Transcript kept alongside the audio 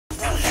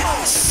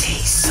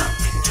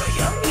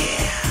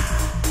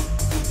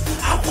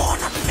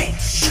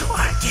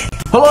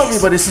Hello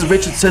everybody, this is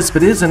Richard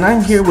Cespedes and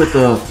I'm here with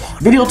a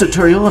video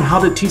tutorial on how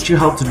to teach you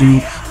how to do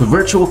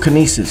virtual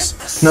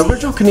kinesis. Now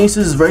virtual kinesis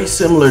is very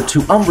similar to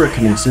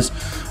umbrakinesis,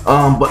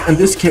 but in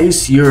this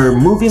case you're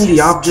moving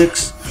the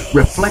object's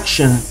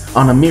reflection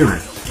on a mirror.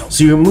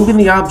 So you're moving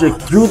the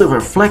object through the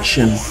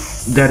reflection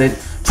that it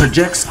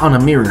projects on a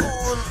mirror.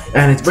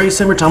 And it's very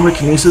similar to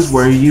umbrakinesis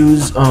where you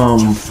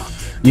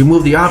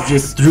move the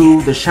object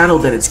through the shadow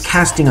that it's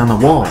casting on the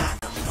wall.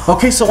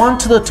 Okay, so on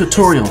to the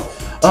tutorial.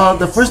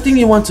 The first thing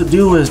you want to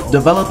do is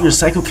develop your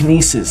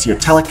psychokinesis, your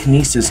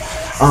telekinesis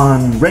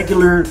on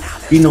regular,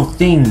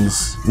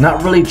 things.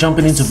 Not really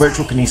jumping into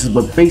virtual kinesis,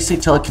 but basic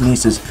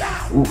telekinesis.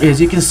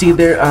 As you can see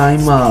there,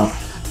 I'm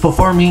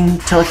performing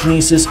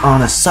telekinesis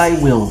on a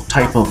side wheel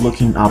type of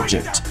looking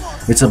object.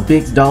 It's a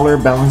big dollar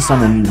balanced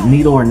on a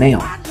needle or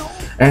nail.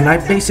 And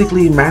I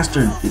basically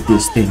mastered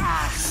this thing.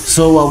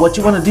 So what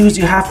you want to do is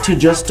you have to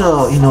just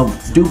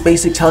do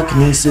basic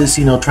telekinesis,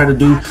 try to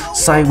do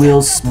side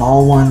wheels,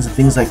 small ones, and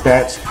things like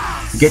that.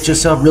 Get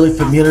yourself really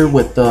familiar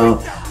with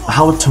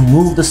how to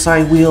move the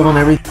side wheel and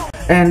everything.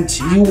 And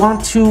you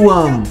want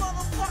to,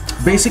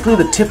 basically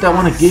the tip that I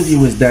want to give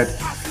you is that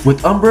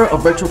with Umbra or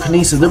virtual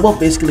kinesis, they're both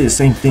basically the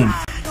same thing.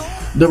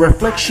 The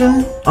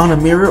reflection on a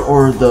mirror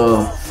or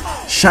the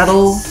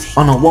shadow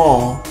on a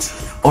wall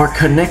are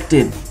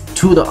connected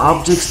to the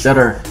objects that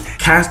are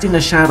casting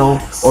a shadow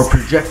or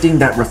projecting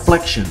that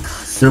reflection.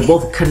 They're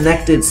both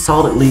connected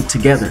solidly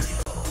together.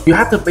 You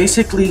have to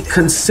basically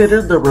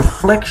consider the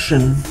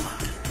reflection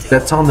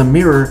that's on the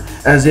mirror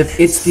as if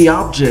it's the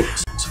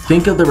object.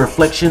 Think of the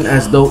reflection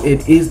as though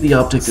it is the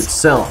object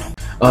itself.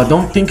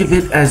 Don't think of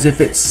it as if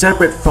it's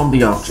separate from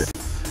the object.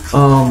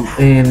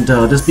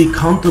 Just be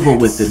comfortable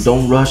with it.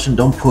 Don't rush and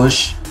don't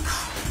push.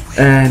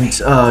 And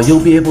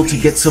you'll be able to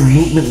get some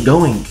movement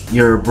going.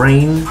 Your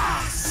brain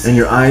and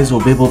your eyes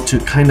will be able to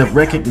kind of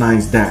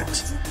recognize that.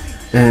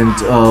 And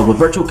with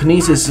virtual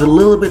kinesis, it's a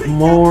little bit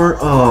more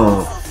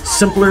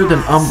simpler than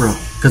Umbra,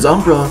 because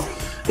Umbra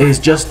is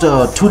just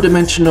a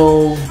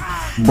two-dimensional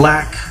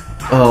black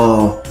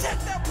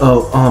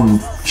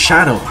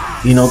shadow,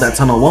 that's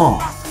on a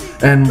wall.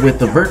 And with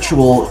the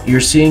virtual,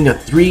 you're seeing a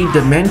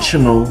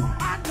three-dimensional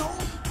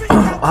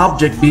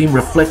object being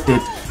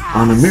reflected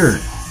on a mirror.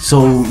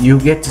 So you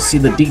get to see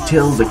the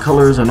details, the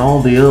colors, and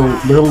all the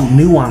little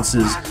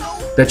nuances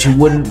that you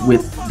wouldn't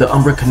with the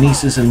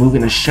umbrakinesis and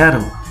moving a shadow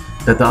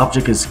that the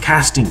object is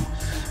casting.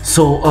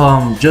 So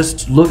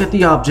just look at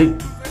the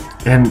object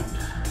and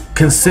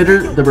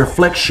consider the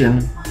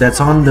reflection that's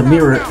on the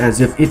mirror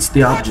as if it's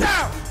the object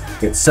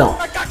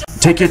itself.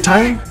 Take your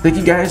time. Thank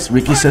you guys.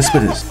 Ricky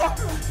Cespedes.